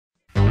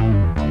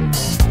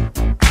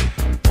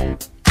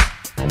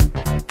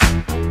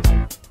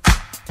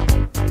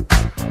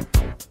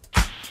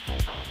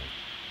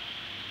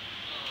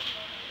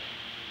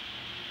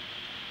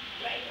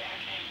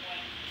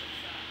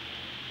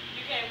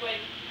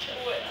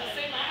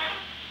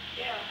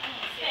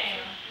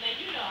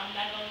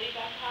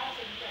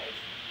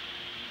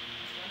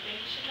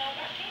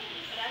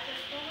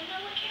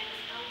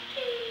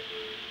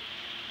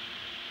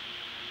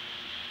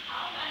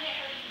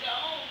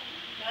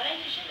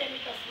let me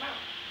cut some out.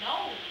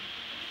 No.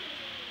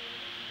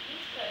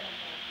 He's cutting them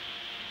out.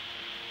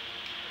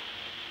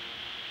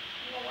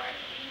 You gonna work?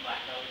 You got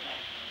those back?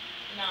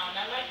 No,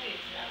 not like this.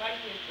 Not like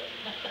this.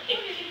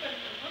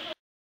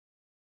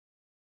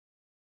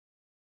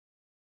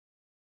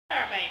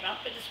 Alright, baby, I'm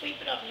finna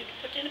sweep it up and you can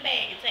put it in the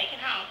bag and take it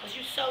home because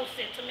you're so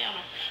sentimental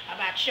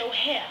about your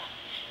hair.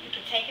 You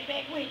can take it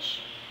back with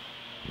you.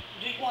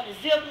 Do you want a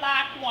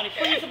Ziploc? You want a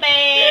freezer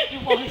bag?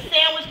 You want a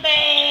sandwich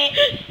bag?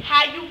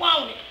 How you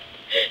want it?